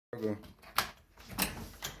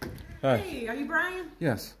Hi. Hey, are you Brian?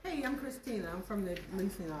 Yes. Hey, I'm Christina. I'm from the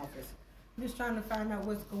leasing office. I'm just trying to find out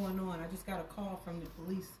what's going on. I just got a call from the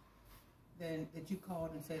police that you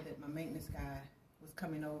called and said that my maintenance guy was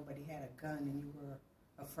coming over, but he had a gun and you were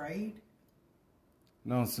afraid?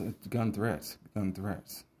 No, it's gun threats. Gun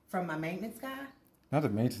threats. From my maintenance guy? Not the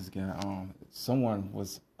maintenance guy. Someone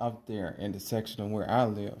was up there in the section of where I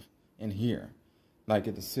live in here. Like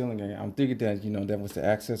at the ceiling area. I'm thinking that, that was the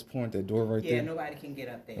access point, that door right there. Yeah, nobody can get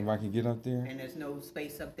up there. Nobody can get up there? And there's no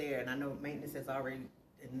space up there. And I know maintenance has already,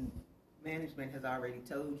 and management has already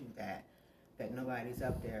told you that nobody's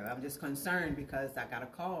up there. I'm just concerned because I got a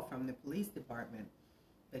call from the police department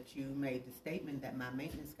that you made the statement that my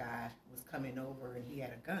maintenance guy was coming over and he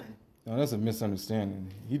had a gun. No, that's a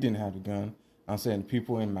misunderstanding. He didn't have the gun. I'm saying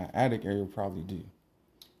people in my attic area probably do.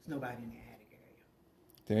 There's nobody in the attic area.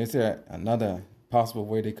 Then is there another possible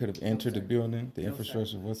way they could have entered the building, the No,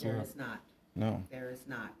 infrastructure whatsoever? There is not. No. There is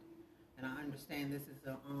not. And I understand this is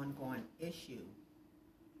an ongoing issue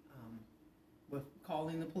with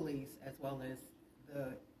calling the police as well as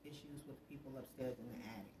the issues with people upstairs in the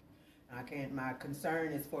attic. My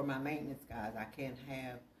concern is for my maintenance guys. I can't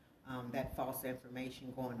have that false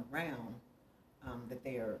information going around that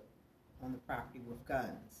they are on the property with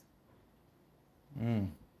guns.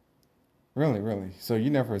 Really? So you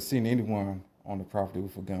never seen anyone on the property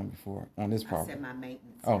with a gun before, on this property? I said my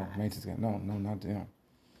maintenance guys. guys. Maintenance guy. No, not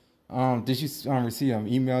them. Did you receive an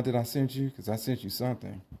email that I sent you? Because I sent you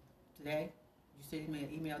something. Today? You sent me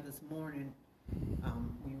an email this morning.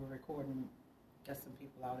 We were recording, got some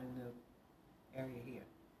people out in the area here.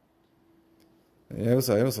 Yeah,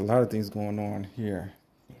 it was a lot of things going on here.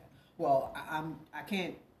 Yeah. Well, I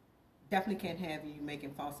definitely can't have you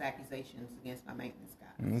making false accusations against my maintenance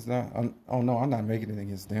guy. It's not. Oh no, I'm not making it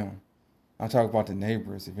against them. I talk about the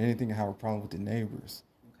neighbors. If anything, I have a problem with the neighbors.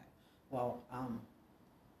 Okay. Well,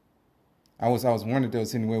 I was wondering if there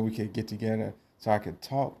was any way we could get together so I could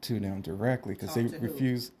talk to them directly, because they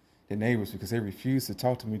refuse, the neighbors, because they refuse to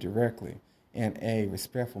talk to me directly in a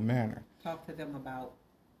respectful manner. Talk to them about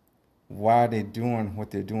why they're doing what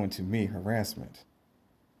they're doing to me, harassment.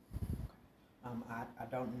 I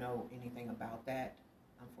don't know anything about that,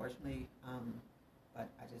 unfortunately, but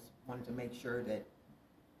I just wanted to make sure that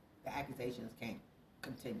the accusations can't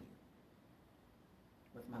continue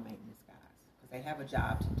with my maintenance guys, because they have a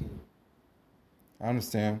job to do. I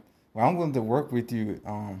understand. Well, I'm willing to work with you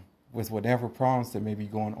with whatever problems that may be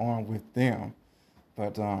going on with them,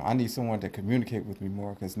 but I need someone to communicate with me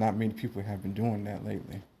more, because not many people have been doing that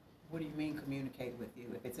lately. What do you mean communicate with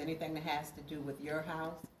you? If it's anything that has to do with your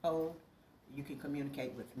household, you can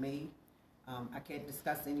communicate with me. I can't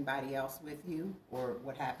discuss anybody else with you or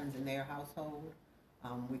what happens in their household.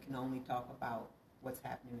 We can only talk about what's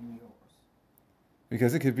happening in yours.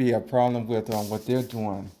 Because it could be a problem with what they're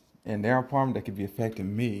doing in their apartment that could be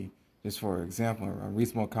affecting me. Just for example, a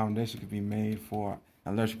reasonable accommodation could be made for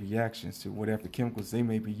allergic reactions to whatever chemicals they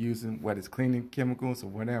may be using, whether it's cleaning chemicals or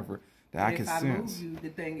whatever that I can sense. If I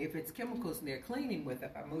move you, if it's chemicals and they're cleaning with,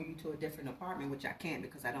 if I move you to a different apartment, which I can't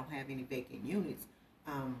because I don't have any vacant units,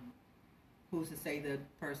 who's to say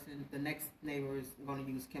the next neighbor is going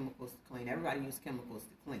to use chemicals to clean? Everybody uses chemicals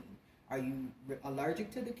to clean. Are you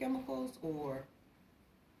allergic to the chemicals, or?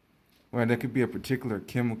 Well, there could be a particular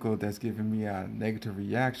chemical that's giving me a negative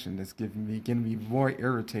reaction, that's getting me more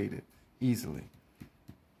irritated easily.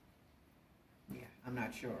 Yeah, I'm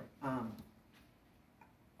not sure.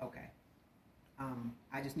 Okay.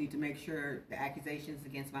 I just need to make sure the accusations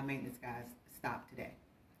against my maintenance guys stop today.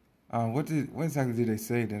 What exactly did they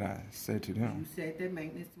say that I said to them? You said that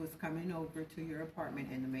maintenance was coming over to your apartment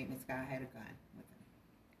and the maintenance guy had a gun with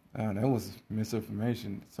him. That was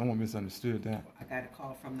misinformation. Someone misunderstood that. I got a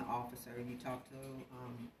call from the officer you talked to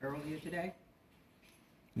earlier today?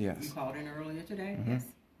 Yes. You called in earlier today? Mm-hmm. Yes.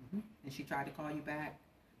 Mm-hmm. And she tried to call you back?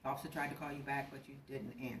 The officer tried to call you back, but you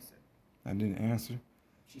didn't answer. I didn't answer?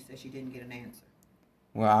 She said she didn't get an answer.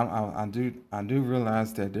 Well, I do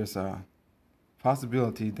realize that there's a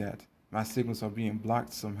possibility that my signals are being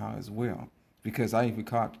blocked somehow as well, because I even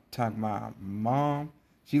contact my mom.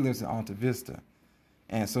 She lives in Alta Vista,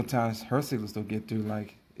 and sometimes her signals don't get through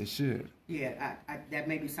like it should. Yeah, that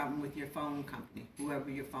may be something with your phone company, whoever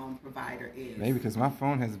your phone provider is. Maybe because my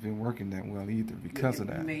phone hasn't been working that well either because of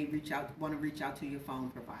that. You may want to reach out to your phone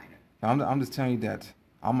provider. I'm just telling you that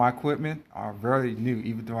all my equipment are very new,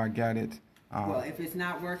 even though I got it. Well, if it's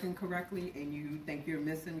not working correctly and you think you're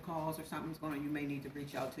missing calls or something's going on, you may need to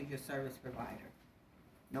reach out to your service provider.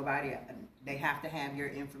 They have to have your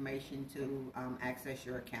information to access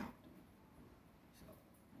your account. So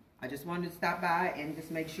I just wanted to stop by and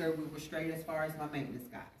just make sure we were straight as far as my maintenance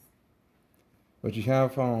guys. But you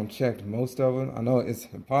have checked most of it. I know it's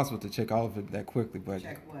impossible to check all of it that quickly, but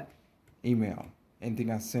Check what? email.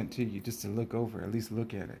 Anything I sent to you, just to look over, at least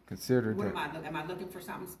look at it. Consider What that am I looking for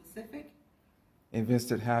something specific? events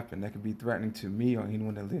that happen that could be threatening to me or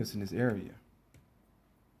anyone that lives in this area.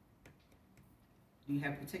 Do you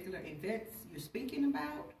have particular events you're speaking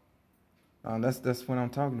about? That's what I'm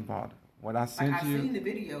talking about. What I sent I've you. seen the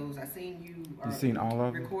videos. I've seen you. You seen all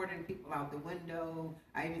of them? Recording people out the window.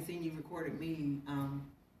 I even seen you recorded me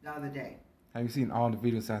the other day. Have you seen all the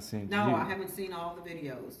videos I sent you? No, I haven't seen all the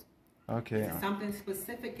videos. Okay. Is it something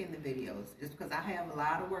specific in the videos? It's because I have a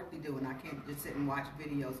lot of work to do and I can't just sit and watch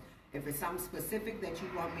videos. If it's something specific that you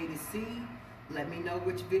want me to see, let me know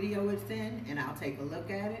which video it's in and I'll take a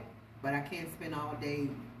look at it. But I can't spend all day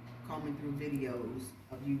combing through videos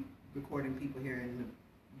of you recording people here in the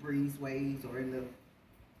breezeways or in the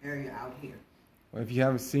area out here. Well, if you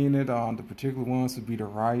haven't seen it, the particular ones would be the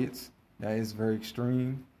riots. That is very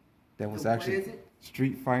extreme. That was actually what is it?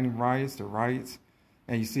 Street fighting riots, the riots.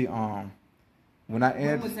 And you see, when I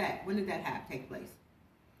add... When was that? When did that take place?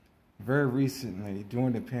 Very recently,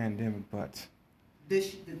 during the pandemic, but...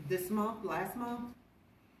 This month? Last month?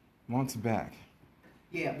 Months back.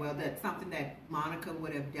 Yeah, well, that's something that Monica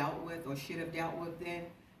would have dealt with or should have dealt with then.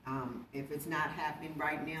 If it's not happening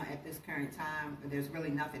right now at this current time, there's really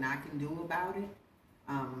nothing I can do about it.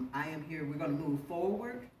 I am here. We're going to move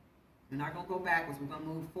forward. We're not going to go backwards. We're going to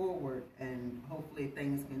move forward, and hopefully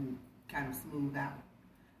things can kind of smooth out.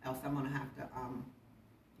 Else I'm going to have to,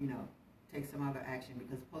 take some other action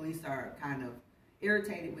because police are kind of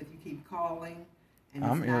irritated with you keep calling. And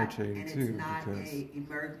I'm irritated too. It's not an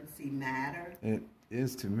emergency matter. It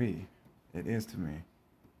is to me. It is to me.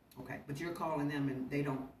 Okay, but you're calling them and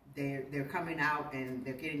they're coming out and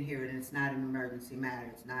they're getting here and it's not an emergency matter.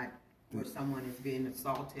 It's not where someone is being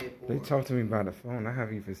assaulted. Or... They talk to me by the phone. I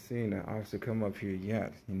haven't even seen an officer come up here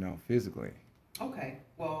yet, physically. Okay,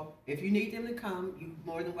 well, if you need them to come, you're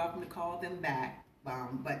more than welcome to call them back.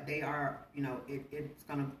 But they are, it's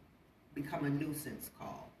going to become a nuisance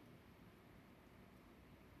call.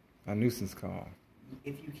 A nuisance call.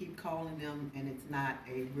 If you keep calling them and it's not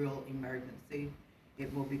a real emergency,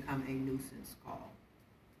 it will become a nuisance call.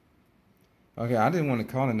 Okay, I didn't want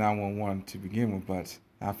to call the 911 to begin with, but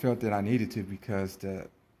I felt that I needed to because the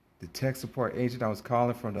tech support agent I was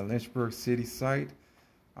calling from the Lynchburg City site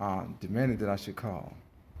demanded that I should call.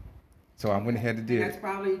 So I went ahead and did. That's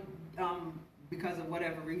probably because of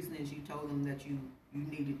whatever reason is you told them that you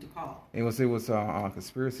needed to call. It was a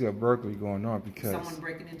conspiracy of burglary going on because someone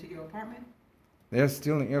breaking into your apartment. They're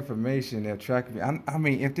stealing information. They're tracking me. I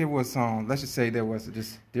mean, if there was let's just say there was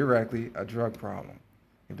just directly a drug problem.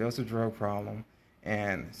 If there was a drug problem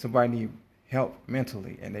and somebody needed help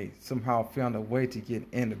mentally and they somehow found a way to get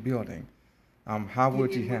in the building, how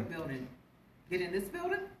would you have? Building? Get in this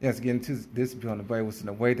building? Yes, get into this building, but it was in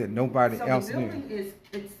a way that nobody else knew. So the building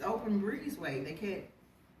it's open breezeway. They can't.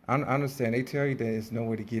 I understand. They tell you that there's no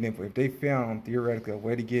way to get in, but if they found theoretically a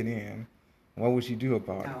way to get in, what would you do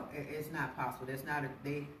about it? No, it's not possible. There's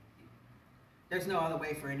no other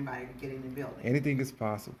way for anybody to get in the building. Anything is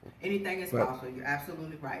possible. Anything is possible. You're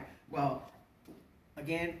absolutely right. Well,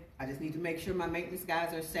 again, I just need to make sure my maintenance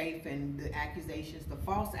guys are safe and the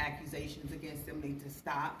false accusations against them need to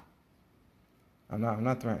stop. I'm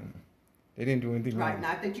not threatening. They didn't do anything wrong. Right,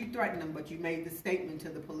 not that you threatened them, but you made the statement to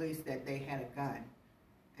the police that they had a gun,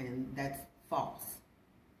 and that's false.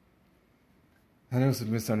 And it was a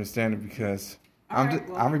misunderstanding because I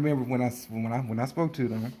remember when I spoke to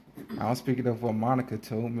them, I was speaking of what Monica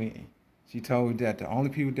told me. She told me that the only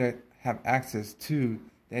people that have access to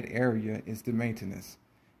that area is the maintenance,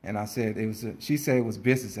 and I said she said it was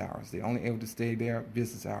business hours. They only able to stay there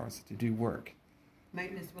business hours to do work.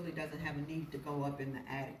 Maintenance really doesn't have a need to go up in the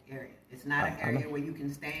attic area. It's not an area where you can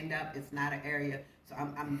stand up. It's not an area. So I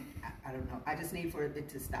don't know. I just need for it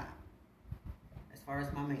to stop. As far as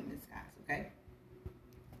my maintenance guys, okay?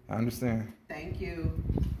 I understand. Thank you.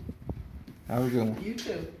 Have a good one. You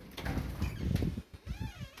too.